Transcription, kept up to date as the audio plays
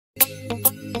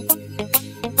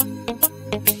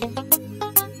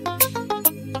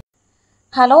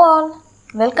Hello all,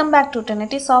 welcome back to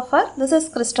Trinity Software. This is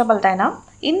Christabel Dina.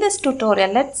 In this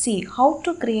tutorial, let's see how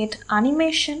to create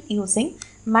animation using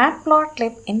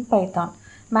matplotlib in Python.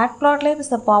 Matplotlib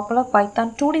is a popular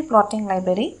Python 2D plotting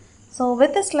library. So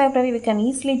with this library, we can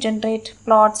easily generate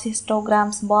plots,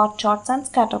 histograms, bar charts and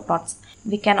scatter plots.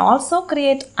 We can also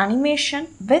create animation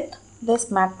with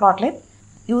this matplotlib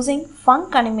using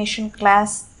funcAnimation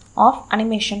class of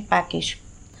animation package.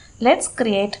 Let's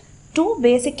create two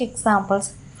basic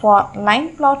examples for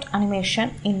line plot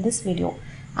animation in this video.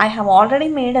 I have already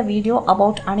made a video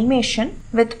about animation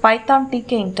with Python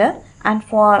tkinter, and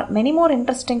for many more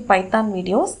interesting Python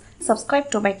videos, subscribe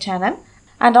to my channel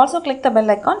and also click the bell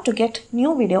icon to get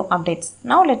new video updates.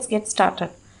 Now let's get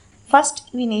started. First,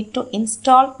 we need to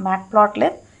install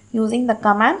matplotlib using the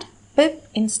command pip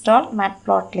install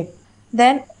matplotlib.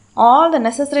 Then all the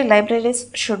necessary libraries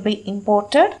should be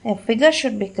imported, a figure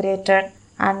should be created,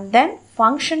 and then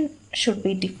function should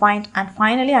be defined, and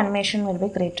finally animation will be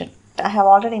created. I have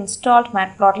already installed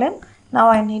matplotlib. Now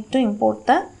I need to import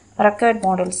the required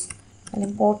modules. I'll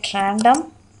import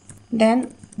random,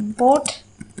 then import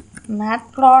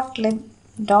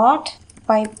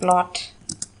matplotlib.pyplot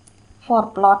for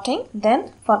plotting,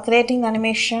 then for creating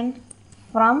animation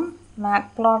from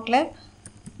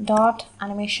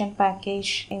matplotlib.animation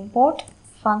package import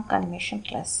funcAnimation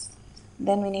class.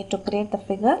 Then we need to create the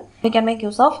figure. We can make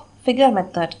use of figure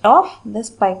method of this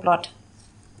pyplot.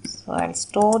 So I'll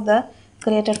store the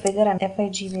created figure and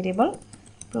fig variable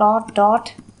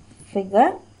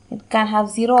plot.figure. It can have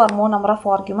 0 or more number of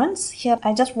arguments. Here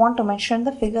I just want to mention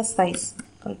the figure size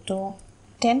equal to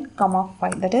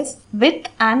 10,5, that is width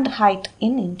and height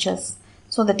in inches.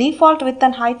 So the default width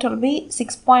and height will be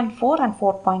 6.4 and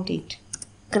 4.8.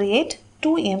 Create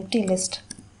two empty lists.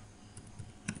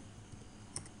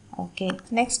 Okay,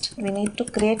 next we need to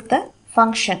create the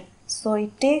function. So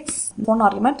it takes one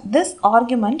argument. This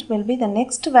argument will be the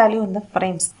next value in the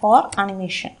frames for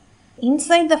animation.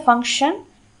 Inside the function,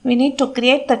 we need to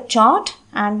create the chart,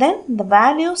 and then the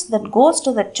values that goes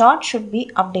to the chart should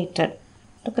be updated.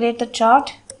 To create the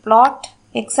chart, plot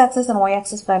x-axis and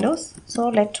y-axis values. So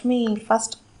let me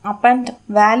first append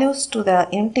values to the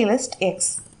empty list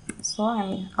x. So I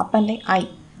am appending I.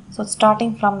 So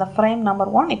starting from the frame number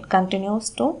 1, it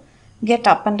continues to get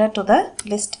appended to the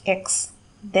list x.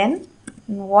 Then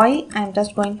in y, I am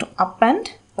just going to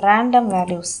append random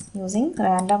values using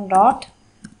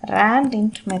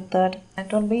random.randint method.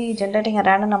 It will be generating a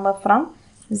random number from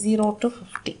 0 to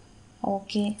 50.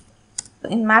 Okay.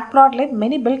 In matplotlib,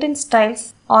 many built-in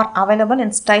styles are available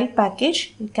in style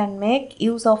package. You can make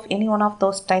use of any one of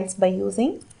those styles by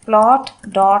using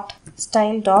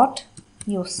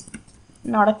plot.style.use.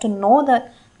 In order to know the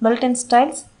built-in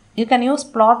styles, you can use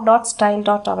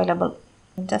plot.style.available.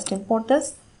 Just import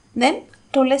this. Then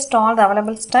to list all the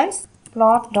available styles,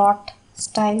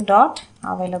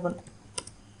 plot.style.available.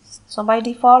 So by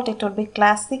default it will be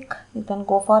classic. You can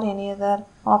go for any other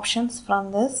options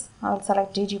from this. I will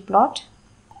select ggplot.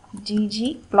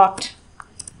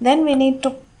 Then we need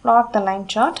to plot the line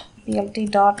chart.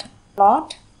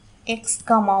 plt.plot x,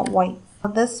 y. So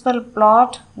this will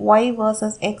plot y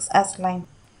versus x as line.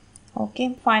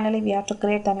 Okay, finally we have to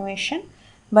create the animation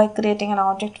by creating an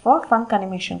object for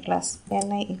funcAnimation class.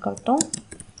 ni equal to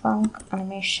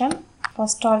funcAnimation.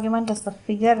 First argument is the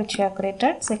figure which we have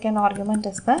created. Second argument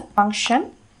is the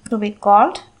function to be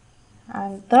called.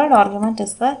 And third argument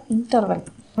is the interval.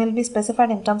 Will be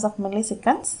specified in terms of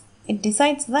milliseconds. It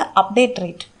decides the update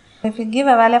rate. If you give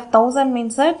a value of 1000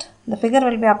 means that the figure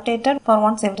will be updated for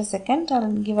once every second. I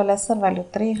will give a lesser value,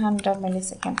 300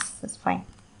 milliseconds is fine.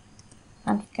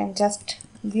 And you can just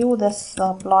view this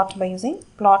plot by using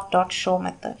plot.show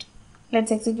method.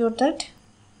 Let's execute it.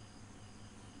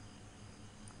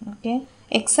 Okay,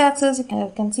 x-axis, you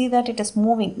can see that it is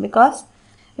moving because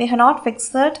we have not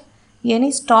fixed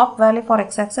any stop value for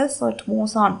x-axis, so it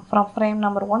moves on from frame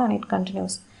number 1 and it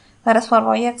continues. Whereas for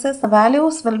y-axis, the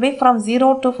values will be from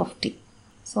 0 to 50.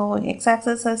 So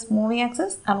x-axis is moving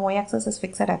axis and y-axis is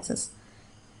fixed axis.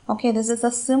 Okay, this is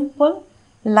a simple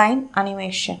line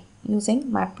animation using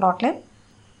matplotlib.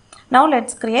 Now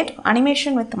let's create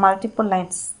animation with multiple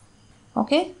lines.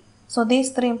 Okay, so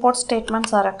these three import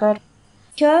statements are required.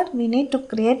 Here we need to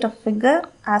create a figure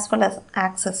as well as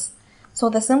axis. So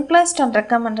the simplest and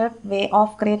recommended way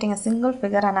of creating a single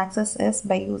figure and axis is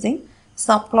by using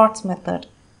subplots method.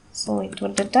 So it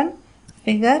will return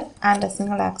figure and a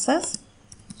single axis.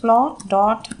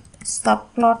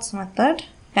 Plot.subplots method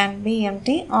can be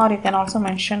empty, or you can also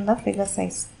mention the figure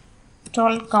size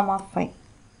 12,5.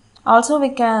 Also we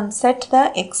can set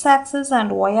the x-axis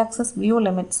and y-axis view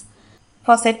limits.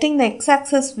 For setting the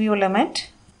x-axis view limit,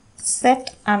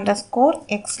 set underscore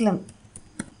xlim,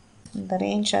 the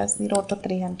range as 0 to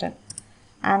 300.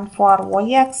 And for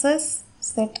y-axis,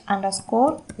 set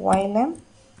underscore ylim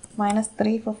minus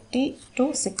 350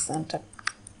 to 600.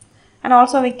 And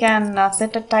also we can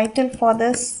set a title for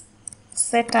this,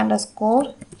 set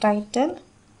underscore title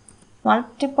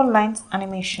multiple lines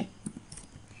animation.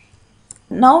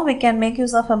 Now we can make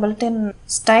use of a built-in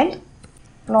style,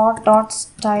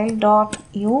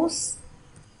 plot.style.use.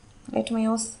 Let me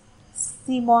use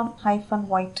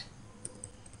seaborn-white.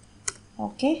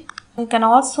 Okay. You can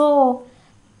also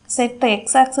set the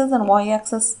x-axis and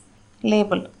y-axis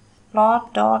label,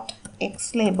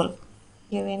 plot.xlabel.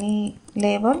 Give any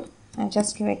label and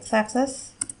just give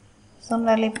x-axis.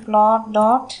 Similarly,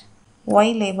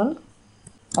 plot.ylabel,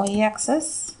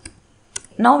 y-axis.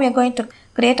 Now we are going to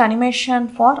create animation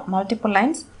for multiple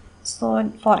lines.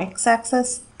 So for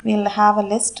x-axis, we will have a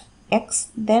list x.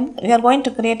 Then we are going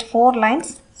to create 4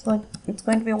 lines. So it's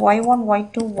going to be y1,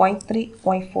 y2, y3,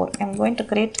 y4. I am going to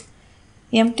create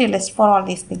empty list for all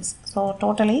these things. So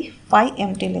totally 5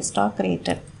 empty lists are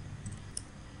created.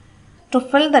 To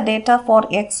fill the data for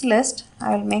x list,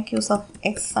 I will make use of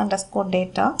x underscore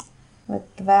data with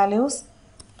values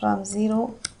from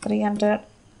 0, 300,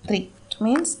 3. It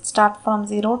means start from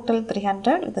 0 till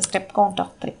 300 with a step count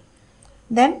of 3.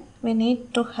 Then we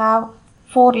need to have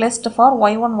 4 lists for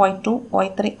y1, y2,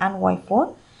 y3 and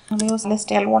y4. We use list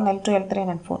L1, L2, L3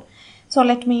 and L4. So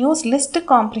let me use list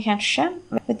comprehension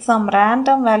with some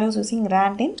random values using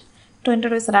randint to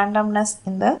introduce randomness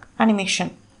in the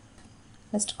animation.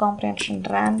 List comprehension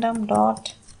random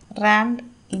dot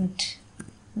randint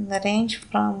in the range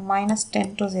from minus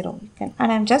 10 to 0. And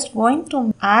I'm just going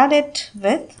to add it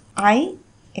with I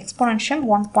exponential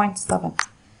 1.7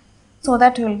 so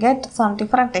that you will get some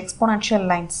different exponential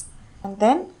lines, and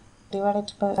then divide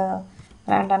it by a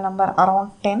random number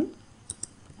around 10,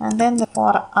 and then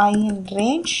for I in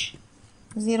range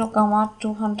 0,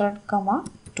 200,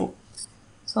 2.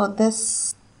 So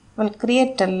this will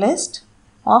create a list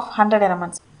of 100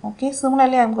 elements. Okay,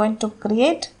 similarly I am going to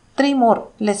create 3 more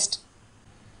lists.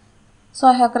 So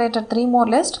I have created 3 more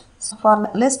lists. So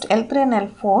for list L3 and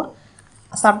L4,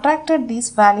 subtracted these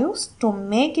values to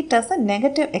make it as a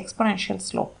negative exponential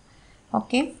slope.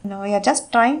 Okay, now we are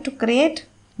just trying to create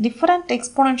different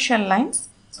exponential lines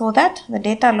so that the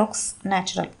data looks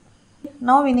natural.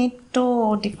 Now we need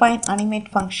to define animate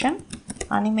function,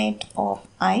 animate of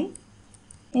I.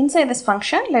 Inside this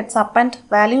function, let's append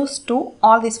values to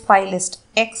all these 5 lists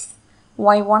x,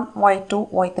 y1, y2,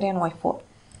 y3 and y4.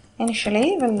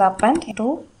 Initially, we'll append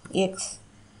to x.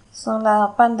 So we'll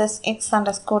append this x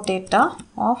underscore data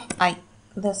of I.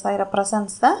 This I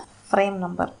represents the frame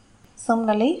number.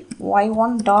 Similarly,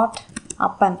 y1 dot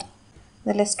append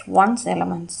the list 1's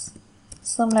elements.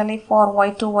 Similarly for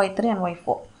y2, y3 and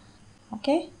y4.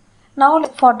 Okay. Now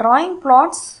for drawing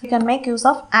plots, you can make use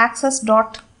of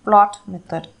access.plot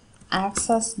method.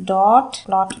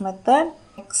 Access.plot method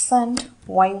x and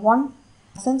y1.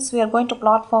 Since we are going to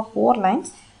plot for 4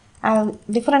 lines, I'll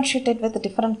differentiate it with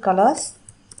different colors.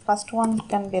 First one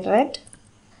can be red.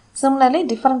 Similarly,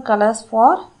 different colors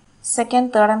for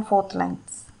second, third and fourth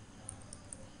lines.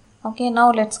 Okay, now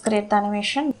let's create the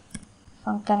animation.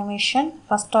 Func animation.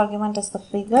 First argument is the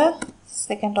figure.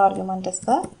 Second argument is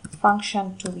the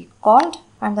function to be called.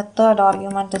 And the third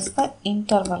argument is the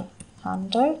interval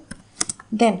 100.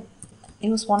 Then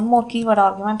use one more keyword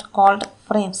argument called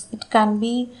frames. It can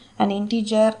be an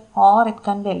integer or it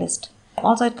can be a list.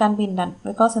 Also it can be none,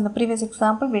 because in the previous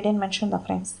example we didn't mention the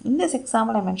frames. In this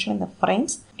example I mentioned the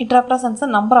frames. It represents the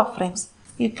number of frames.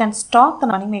 You can stop the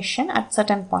animation at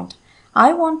certain point.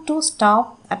 I want to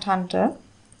stop at 100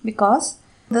 because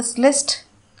this list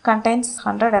contains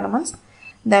 100 elements.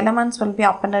 The elements will be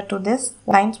appended to this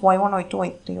lines y1, y2,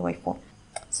 y3, y4.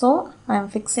 So I am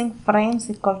fixing frames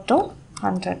equal to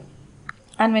 100.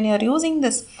 And when you are using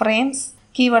this frames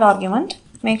keyword argument,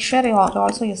 make sure you are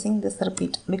also using this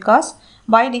repeat, because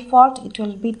by default it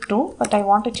will be true, but I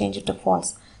want to change it to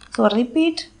false. So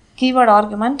repeat keyword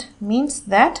argument means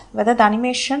that whether the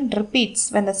animation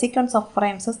repeats when the sequence of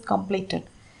frames is completed.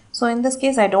 So in this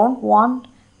case I don't want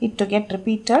it to get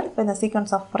repeated when the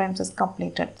sequence of frames is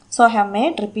completed. So I have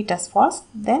made repeat as false.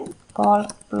 Then call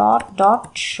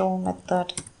plot.show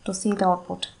method to see the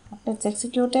output. Let's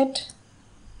execute it.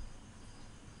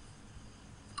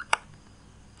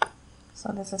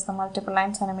 So this is the multiple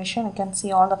lines animation. You can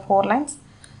see all the 4 lines,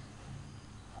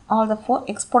 all the 4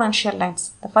 exponential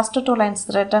lines. The first 2 lines,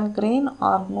 red and green,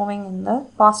 are moving in the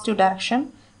positive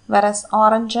direction, whereas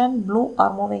orange and blue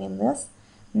are moving in this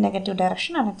negative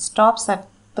direction and it stops at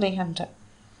 300.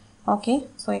 Okay,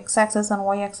 so x-axis and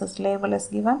y-axis label is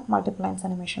given, multiple lines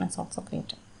animation is also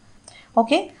created.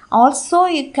 Okay, also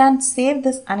you can save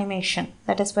this animation.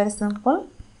 That is very simple.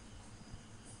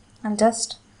 And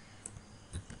just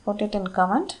put it in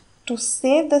comment. To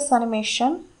save this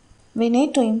animation, we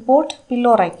need to import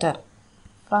pillow writer.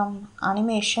 From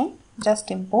animation,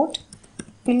 just import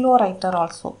pillow writer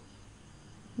also.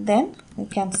 Then we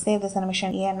can save this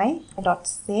animation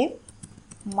ani.save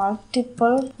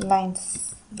multiple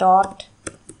lines dot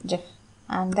gif,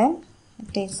 and then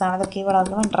it takes another keyword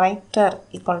argument writer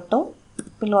equal to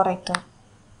pillow writer.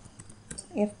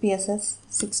 FPS is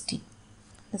 60.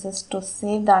 This is to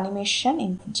save the animation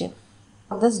in GIF.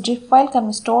 This GIF file can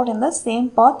be stored in the same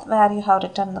path where you have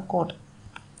written the code.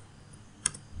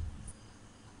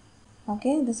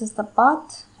 Okay, this is the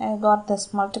path. I have got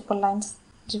this multiple lines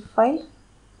GIF file.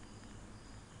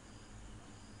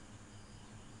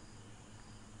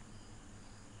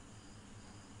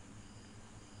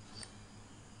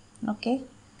 Okay,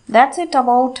 that's it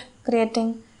about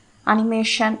creating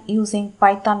animation using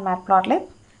Python matplotlib.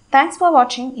 Thanks for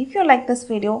watching. If you like this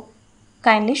video,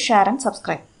 kindly share and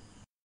subscribe.